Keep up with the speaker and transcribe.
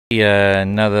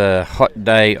Another hot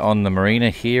day on the marina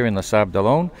here in Les Sables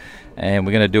d'Olonne, and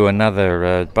we're going to do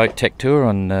another boat tech tour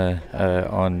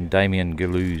on Damien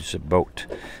Guillou's boat.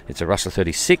 It's a Rustler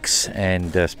 36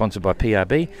 and sponsored by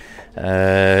PRB.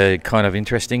 Kind of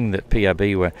interesting that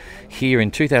PRB were here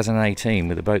in 2018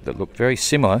 with a boat that looked very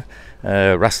similar,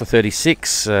 Rustler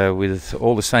 36 with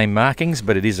all the same markings,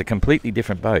 but it is a completely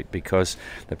different boat because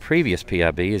the previous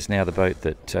PRB is now the boat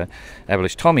that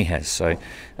Abolish Tommy has. So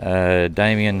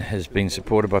Damien has been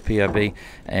supported by PRB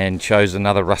and chose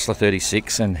another Rustler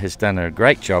 36 and has done a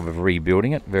great job of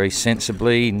rebuilding it very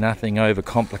sensibly, nothing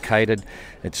overcomplicated.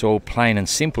 It's all plain and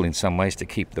simple in some ways to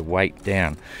keep the weight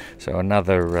down. So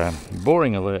another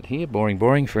boring alert here,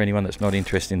 boring for anyone that's not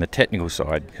interested in the technical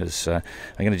side, because I'm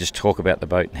going to just talk about the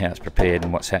boat and how it's prepared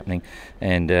and what's happening.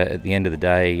 And at the end of the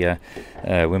day,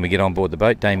 when we get on board the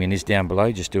boat, Damien is down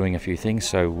below just doing a few things,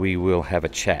 so we will have a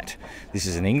chat. This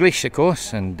is in English, of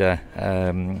course, and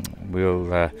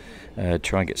we'll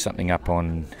try and get something up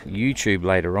on YouTube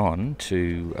later on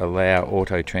to allow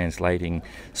auto-translating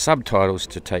subtitles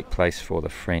to take place for the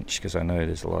French, because I know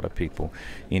there's a lot of people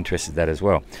interested in that as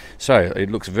well. So it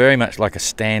looks very much like a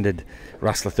standard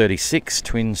Rustler 36,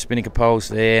 twin spinnaker poles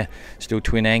there, still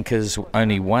twin anchors,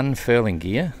 only one furling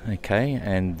gear, okay,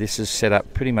 and this is set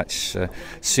up pretty much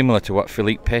similar to what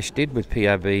Philippe Peche did with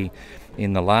PRB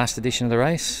in the last edition of the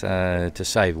race to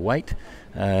save weight.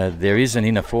 There is an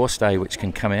inner forestay which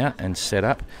can come out and set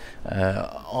up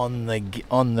on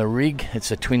the rig.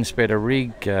 It's a twin spreader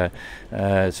rig.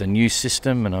 It's a new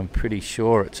system, and I'm pretty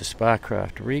sure it's a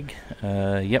Sparcraft rig.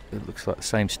 Yep, it looks like the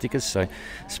same stickers, so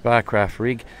Sparcraft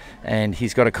rig. And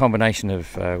he's got a combination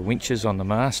of winches on the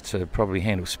mast to probably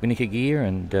handle spinnaker gear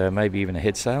and maybe even a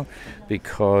head sail,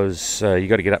 because you've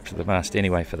got to get up to the mast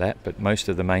anyway for that, but most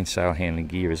of the mainsail handling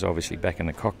gear is obviously back in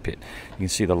the cockpit. You can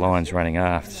see the lines running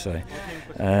aft, so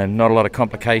not a lot of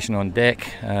complication on deck.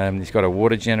 He's got a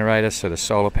water generator, so the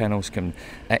solar panels can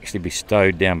actually be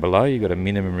stowed down below. You've got a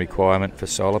minimum requirement for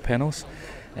solar panels.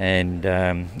 And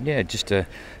yeah, just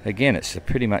again, it's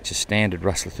pretty much a standard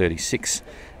Rustler 36.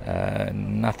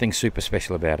 Nothing super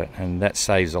special about it, and that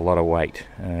saves a lot of weight.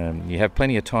 You have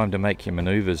plenty of time to make your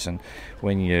manoeuvres, and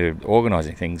when you're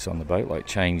organising things on the boat, like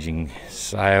changing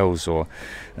sails or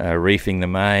reefing the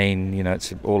main, you know,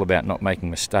 it's all about not making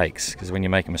mistakes, because when you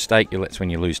make a mistake, that's when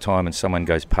you lose time and someone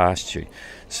goes past you.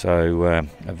 So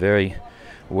a very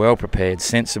well prepared,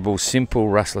 sensible, simple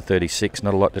Rustler 36.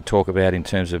 Not a lot to talk about in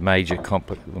terms of major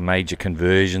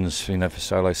conversions, you know, for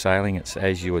solo sailing. It's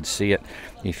as you would see it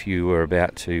if you were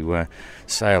about to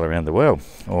sail around the world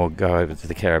or go over to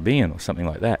the Caribbean or something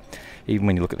like that. Even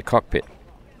when you look at the cockpit,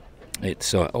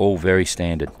 it's all very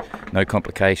standard. No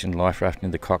complication, life rafting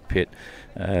in the cockpit.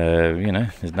 You know,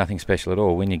 there's nothing special at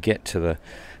all. When you get to the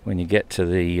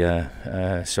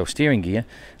self-steering gear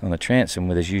on the transom,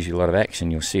 where there's usually a lot of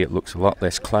action, you'll see it looks a lot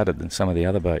less cluttered than some of the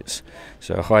other boats.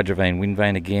 So a hydrovane wind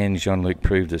vane again. Jean-Luc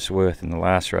proved its worth in the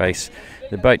last race.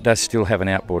 The boat does still have an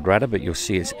outboard rudder, but you'll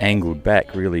see it's angled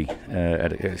back really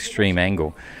at an extreme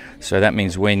angle. So that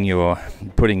means when you're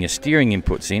putting your steering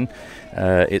inputs in,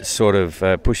 it's sort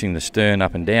of pushing the stern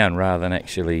up and down rather than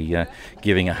actually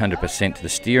giving 100% to the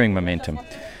steering momentum.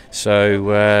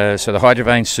 So, so the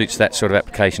hydrovane suits that sort of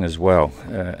application as well,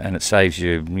 and it saves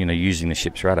you, using the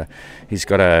ship's rudder. He's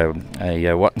got a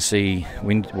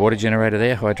Wattensee water generator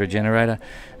there, hydro generator.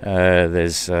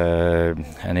 There's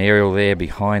an aerial there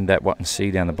behind that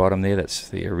Wattensee down the bottom there. That's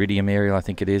the Iridium aerial, I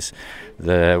think it is.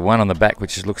 The one on the back,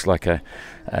 which looks like a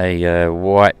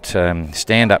white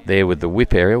stand up there with the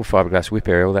whip aerial, fiberglass whip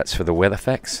aerial. That's for the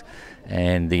Weatherfax.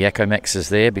 And the Ecomax is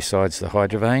there besides the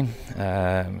hydrovane.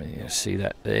 You see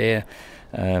that there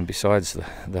besides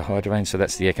the hydrovane, so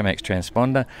that's the Ecomax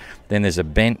transponder. Then there's a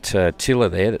bent tiller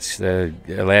there that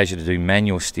allows you to do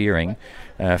manual steering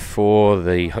for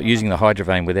using the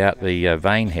hydrovane without the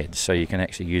vane head, so you can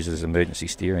actually use it as emergency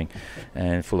steering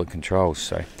and full of controls.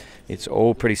 So it's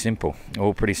all pretty simple,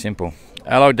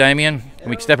 Hello, Damien.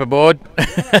 Can we step aboard?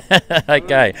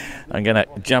 Okay, I'm going to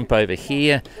jump over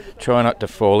here, try not to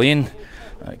fall in.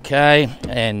 Okay,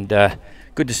 and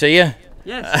good to see you.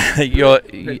 Yes,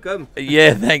 welcome.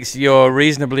 Yeah, thanks. You're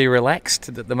reasonably relaxed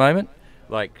at the moment?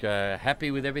 Like, happy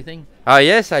with everything?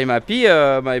 Yes, I'm happy.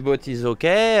 My boat is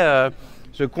okay.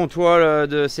 The control,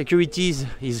 the securities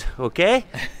is okay.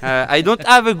 I don't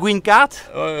have a green card,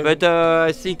 but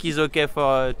I think it's okay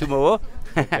for tomorrow.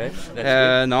 Okay,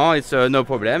 that's no, it's no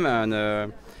problem,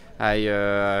 and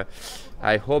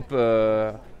I hope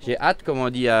j'ai hâte, comme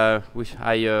on dit,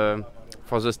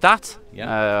 for the start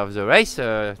of the race.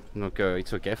 Donc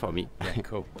it's okay for me. Yeah,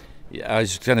 cool. Yeah, I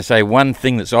was going to say, one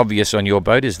thing that's obvious on your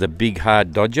boat is the big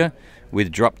hard dodger,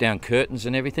 with drop-down curtains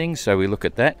and everything. So we look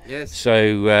at that. Yes. So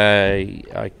I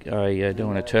don't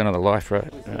want to turn on the light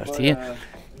right here.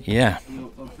 Yeah.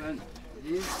 You open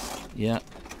this. Yeah.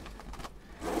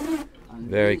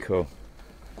 Very cool.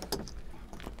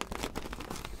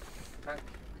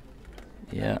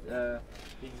 Yeah.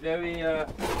 It's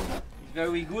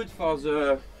very good for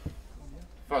the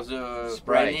Spray.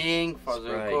 spraying, for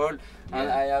the cold, and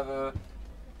I have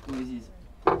this.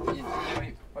 It's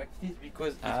very practice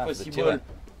because it's possible.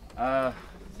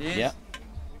 This. Yeah.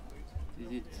 This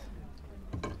is it.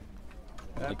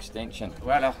 Extension.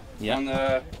 Voilà. Yeah. And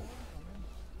up,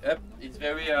 it's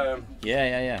very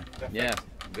Yeah.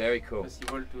 Very cool.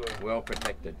 possible to. Well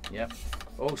protected. Yep.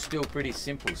 All still pretty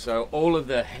simple. So all of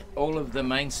the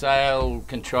mainsail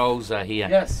controls are here.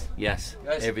 Yes. Yes.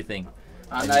 Yes. Everything.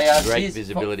 And And I have great this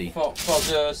visibility. for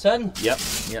the sun. Yep.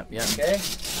 Yep. Okay.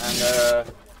 And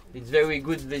it's very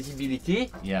good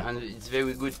visibility. Yeah. And it's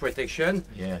very good protection.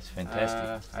 Yeah, it's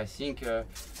fantastic. I think Yeah.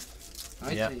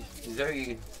 it's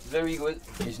very good.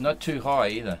 It's not too high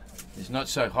either. It's not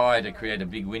so high to create a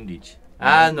big windage.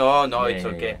 No, Yeah, it's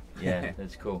okay. Yeah,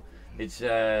 that's cool. It's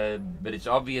but it's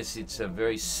obvious. It's a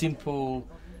very simple.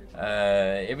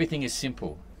 Everything is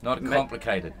simple, not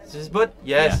complicated. This boat,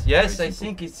 yes, Yeah, yes, very I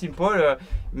think it's simple.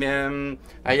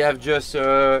 I have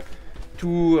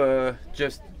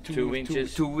just two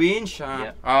inches. 2 inch.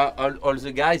 Yeah. All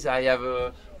the guys, I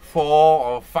have 4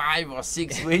 or 5 or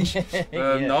 6 inch.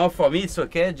 Yeah. No, for me it's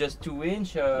okay, just 2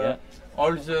 inch. Yeah.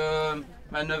 All the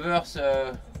maneuvers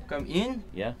come in.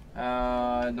 Yeah.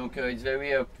 Donc it's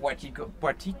very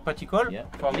practical Yeah.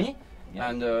 for me. Yeah.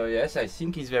 And yes, I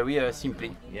think it's very simple.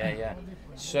 Yeah.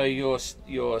 So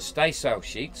your staysail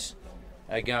sheets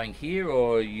are going here,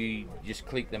 or you just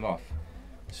click them off.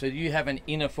 So do you have an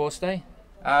inner forestay?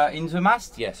 In the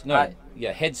mast? Yes. No.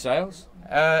 Yeah. Head sails.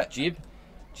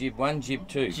 Jib 1, jib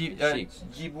 2 sheets.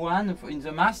 Jib 1 in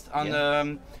the mast,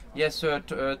 and yes,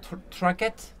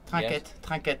 trinket. I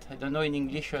don't know in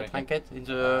English. Trinket in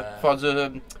the for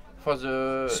the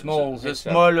Small the head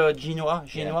small genoa.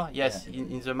 Yeah, Yes,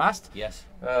 in the mast. Yes.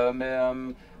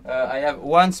 I have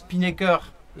one spinnaker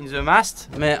in the mast,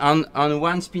 and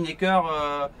one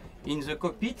spinnaker in the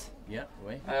cockpit. Yeah.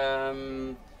 Oui.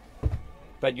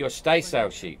 But your staysail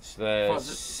sheets, the For the-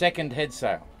 second head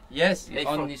sail, Yes,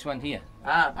 on this one here.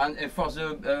 and for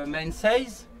the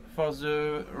mainsails, for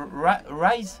the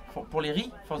rise, pour les ris,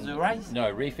 for the rise. No,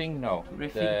 reefing, no.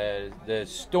 Reefing. The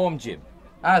storm jib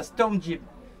Storm jib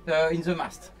in the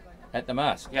mast. at the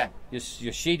mast. Yeah,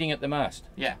 You're sheeting at the mast.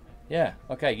 yeah, Yeah.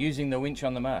 Okay. Using the winch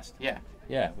on the mast. yeah.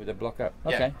 Yeah, with a block up.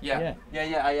 Okay. Yeah.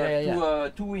 I have Yeah.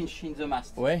 2 inch in the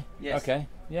mast. Oui? Yes. Okay.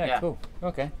 Yeah, Yeah. cool.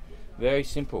 Okay. Very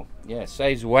simple. Yeah,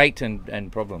 saves weight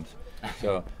and problems.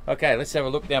 So, okay, let's have a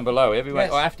look down below. Everyone,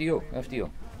 Yes. after you.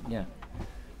 Yeah.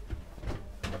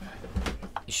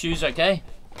 Your shoes okay?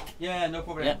 Yeah, no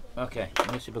problem. Yeah. Okay.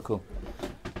 Merci beaucoup.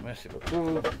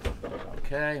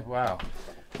 Okay. Wow.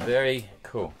 Very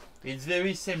cool. It's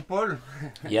very simple.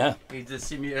 Yeah. It's a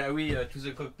similar way to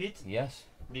the cockpit Yes.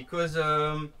 because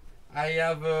I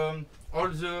have all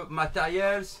the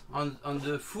materials on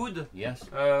the food Yes.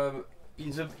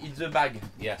 in the bag.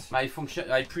 Yes. My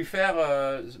function, I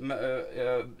prefer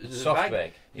the Soft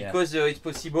bag. Yeah. because it's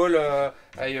possible.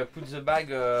 I put the bag.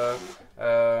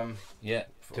 Yeah.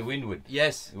 To windward.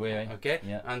 Yes. Oui, oui. Okay.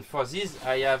 Yeah. And for this,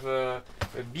 I have a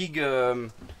big.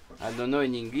 I don't know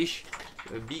in English.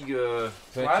 A big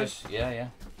Purchase. Yeah.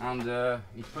 and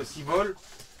it's possible.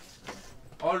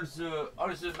 All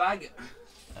the bag.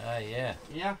 Yeah.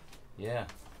 Yeah. Yeah.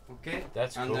 Okay.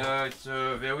 That's And cool. it's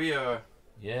very.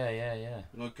 Yeah.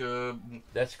 Donc,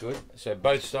 That's good. So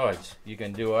both sides. You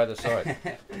can do either side.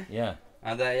 Yeah.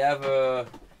 and I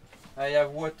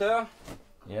have water.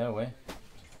 Yeah, oui.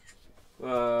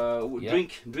 Yeah.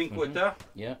 Drink water.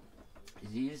 Yeah.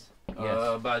 This.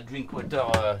 Yes. But drink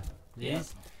water.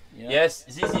 This. Yeah. Yes.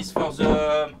 This is for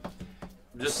the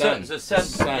sun. The sun.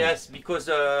 Sun. Yes, because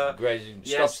Stops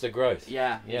yes. the growth.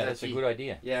 Yeah. Yeah, that's a exactly. good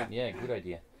idea. Yeah. Yeah, good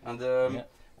idea. And Yeah.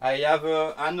 I have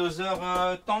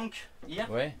another tank here.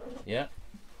 Oui. Yeah.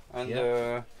 And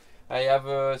Yeah. I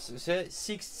have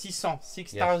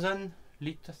 6,000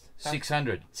 liters.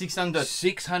 600. 600.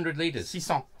 600 liters.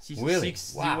 600. Really?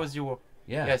 600.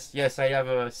 Yeah. Yes, I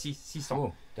have 600.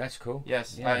 Cool. That's cool.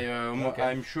 Yes, Yeah. Okay.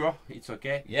 I'm sure it's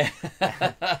okay. Yeah.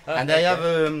 And I have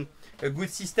a good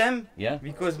system Yeah.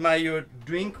 because my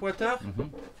drink water. Mhm.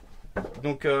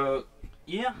 Donc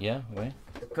here, Yeah. Oui.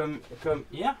 come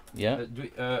here. Yeah.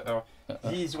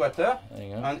 This water, There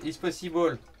you go. and it's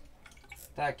possible.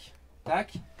 Tac.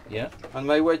 Yeah. And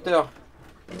my water.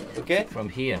 Okay. From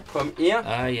here. From here.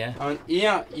 Ah, yeah. And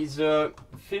here is a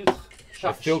filter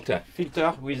filter.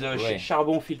 Filter with a Right.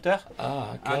 charbon filter.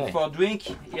 Ah, okay. And for drink,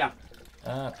 yeah.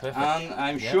 Ah, perfect. And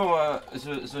I'm sure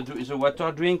the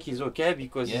water drink is okay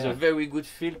because it's a very good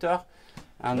filter.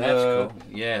 And That's cool.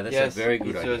 Yeah, that's yes, a very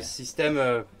good it's idea. a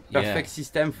system, perfect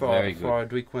system for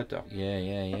drink water.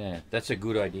 Yeah. That's a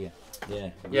good idea. Yeah,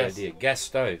 good Yes. idea. Gas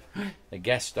stove. A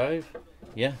gas stove.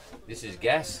 Yeah. This is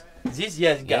gas. This,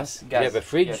 yes, gas. You have a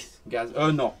fridge? Yes, gas. Oh,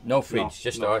 no. No fridge, No,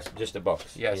 just no. ice, just a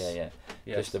box. Yes. Yeah.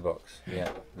 Yes. Just a box. Yeah.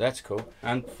 That's cool.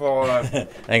 And for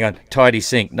Hang on. Tidy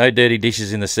sink. No dirty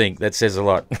dishes in the sink. That says a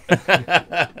lot.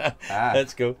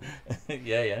 That's cool.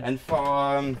 Yeah. and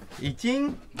for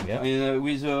eating, Yeah.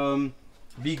 with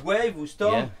big wave or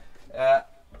storm, I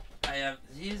have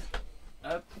this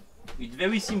up. It's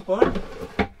very simple.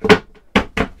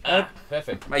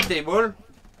 Perfect. My table,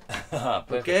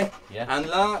 Perfect. okay. Yeah. And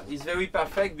là is very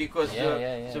perfect because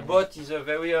the boat is a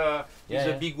very is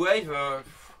a big wave.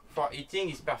 For eating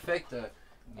is perfect.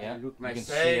 Look my You can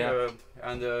sail, see,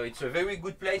 and it's a very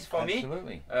good place for me.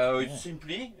 Absolutely. It's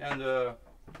simply and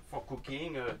for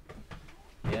cooking.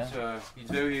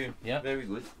 It's very very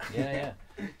good. Yeah.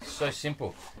 So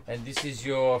simple. And this is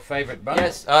your favorite bunk?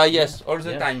 Yes, yes, all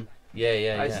the time.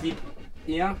 Yeah. I sleep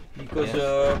here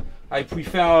because I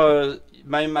prefer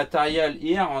my material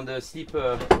here and sleep.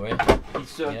 Ouais.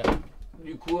 It's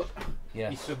du coup,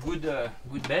 it's a good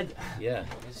good bed. Yeah.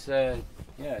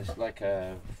 It's like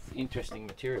a interesting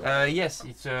material. Yes,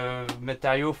 it's a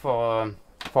material for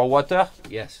water.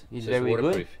 Yes. It's so very good.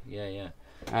 waterproof. Yeah.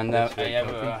 And That's I very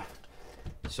have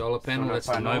solar panel. Solar That's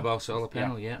panel. the mobile solar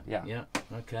panel. Yeah.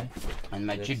 Okay. and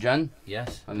my That's- children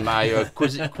Yes. and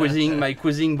my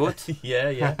cruising boat.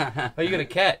 Yeah. Oh, you got a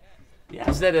cat. Yeah.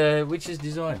 Is that a which's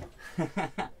design?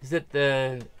 Is that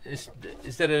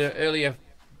is that an earlier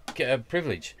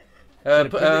privilege?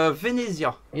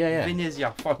 Venezia. Yeah.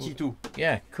 Venezia 42.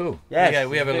 Yeah, cool. Yes, Yeah,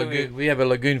 we have a very- lagoon. We have a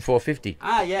Lagoon 450,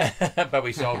 Ah, yeah. but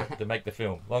we sold it to make the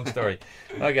film. Long story.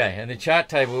 Okay, and the chart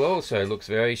table also looks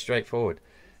very straightforward.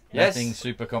 Yes. Nothing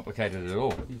super complicated at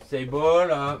all. It's table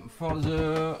for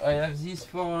the. I have this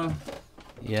for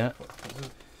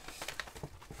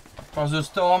the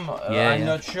storm. I'm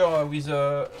not sure with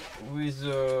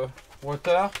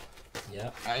water.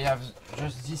 Yeah. I have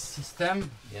just this system.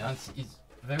 Yeah. And it's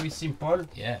very simple.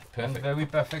 Yeah. And Perfect. very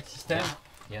perfect system.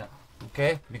 Yeah.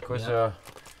 Okay, because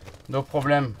no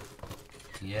problem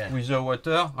Yeah. with the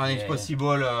water, and it's Yeah.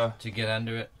 possible. To get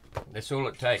under it, that's all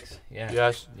it takes. Yeah.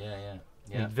 Yes.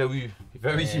 Yeah. It's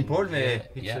very And, simple,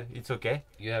 but yeah. it's okay.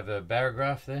 You have a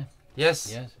barograph there.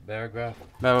 Yes. Yes. Barograph.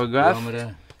 Barograph.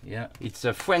 Barometer. Yeah. It's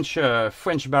a French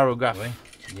barograph. Oui.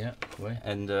 Yeah. Oui.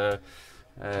 And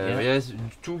yes,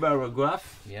 2 barograph.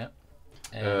 Yeah.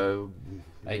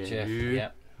 HF.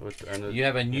 Yeah. You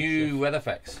have a new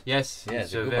Weatherfax. Yes, Yeah, it's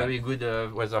it's a a good very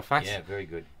good weather fax. Yeah, very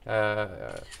good.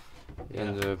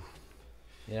 And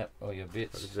Yeah, all your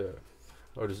bits.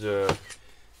 all the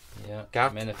Yeah,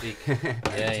 Carte. magnifique.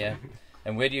 Yeah.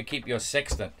 And where do you keep your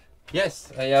sextant?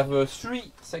 yes, I have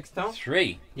 3 sextants.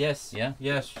 3. Yes. Yeah.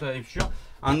 Yes, I'm sure.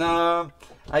 And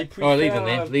I prefer. Oh, leave them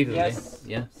there. Leave them yes,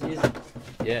 there. This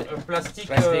Yeah. plastic.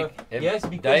 Plastic. Yes,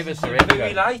 because Davis or it's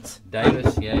very Evigo? light.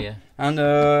 Davis. Yeah. And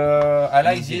I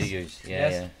like Easy this. to use.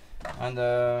 Yes. Yeah. And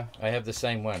I have the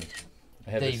same one.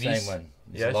 I have Davis. the same one.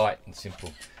 It's Yes. light and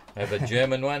simple. I have a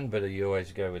German one, but you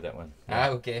always go with that one.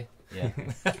 okay. Yeah.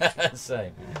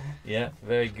 Same. Yeah,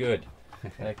 very good.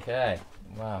 Okay.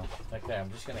 Wow. Okay, I'm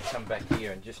just going to come back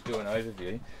here and just do an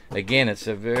overview. Again,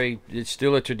 it's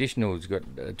still a traditional. It's got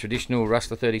a traditional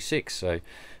Rustler 36, so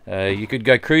you could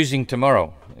go cruising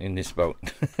tomorrow in this boat.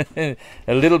 A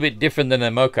little bit different than a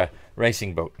Mocha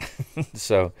racing boat.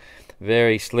 So,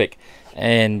 very slick.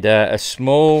 And a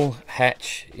small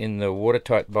hatch in the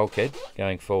watertight bulkhead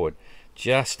going forward.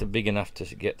 Just big enough to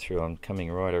get through. I'm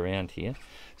coming right around here.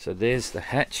 So there's the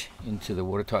hatch into the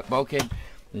watertight bulkhead.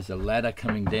 There's a ladder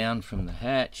coming down from the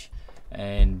hatch,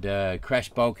 and crash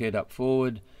bulkhead up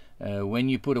forward. When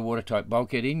you put a watertight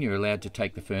bulkhead in, you're allowed to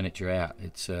take the furniture out.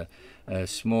 It's a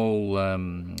small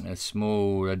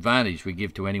advantage we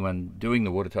give to anyone doing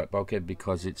the watertight bulkhead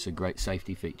because it's a great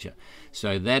safety feature.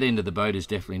 So that end of the boat is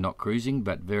definitely not cruising,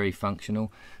 but very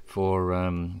functional for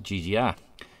GGR.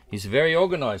 It's very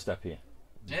organised up here.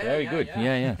 Very good.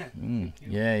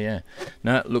 Yeah.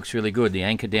 No, it looks really good. The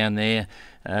anchor down there.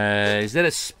 Is that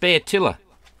a spare tiller?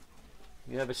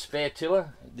 You have a spare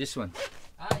tiller? This one.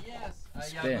 Yes.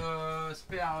 Spare. I have a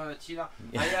spare tiller.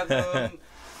 I have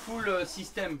full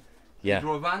system.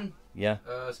 Hydrovan. Yeah.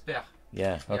 Spare.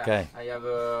 Yeah. Okay. I have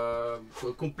a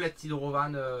complete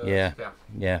hydrovan spare.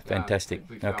 Yeah. Fantastic. I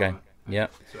prefer, Okay. Yeah.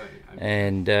 So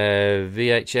And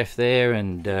VHF there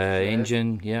and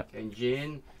engine. Yeah.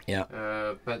 Engine.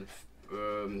 Yeah.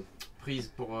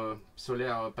 Prise pour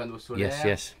solaire, panneaux solaires.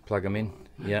 Yes. Plug them in.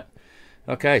 Yeah.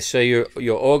 Okay, so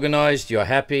you're organized. You're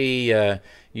happy.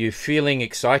 You're feeling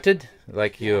excited.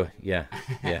 Like you're. Yeah.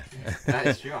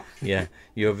 Sure. Yeah.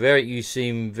 You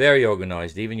seem very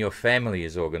organized. Even your family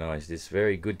is organized. It's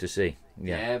very good to see.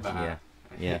 Yeah.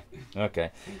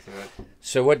 Okay.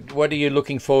 So what are you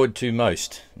looking forward to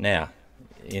most now,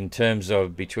 in terms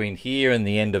of between here and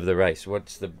the end of the race?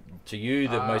 What's the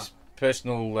most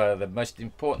personal, the most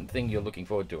important thing you're looking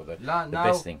forward to, or the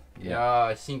best thing?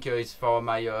 I think it's for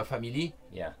my family.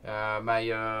 Yeah.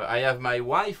 I have my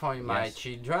wife and my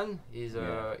children is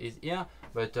here,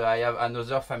 but I have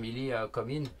another family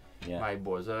coming. Yeah. My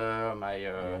brother, my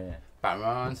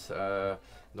parents.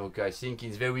 Donc I think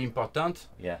it's very important.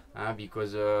 Yeah.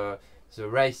 Because the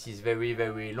race is very,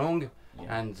 very long.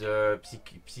 Yeah. And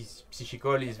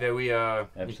psychical is very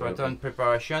important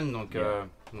preparation. Donc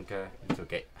it's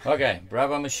okay. Okay,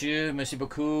 bravo, monsieur. Merci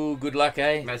beaucoup. Good luck,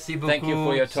 eh? Merci beaucoup. Thank you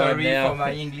for your time. Sorry now. for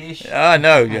my English. Ah,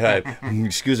 no.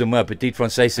 Excusez-moi, petit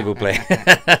français, s'il vous plaît.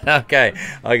 Okay,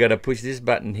 I got to push this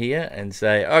button here and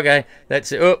say, okay,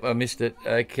 that's it. Oh, I missed it.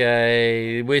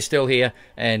 Okay, we're still here,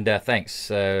 and thanks.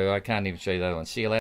 So I can't even show you that one. See you later.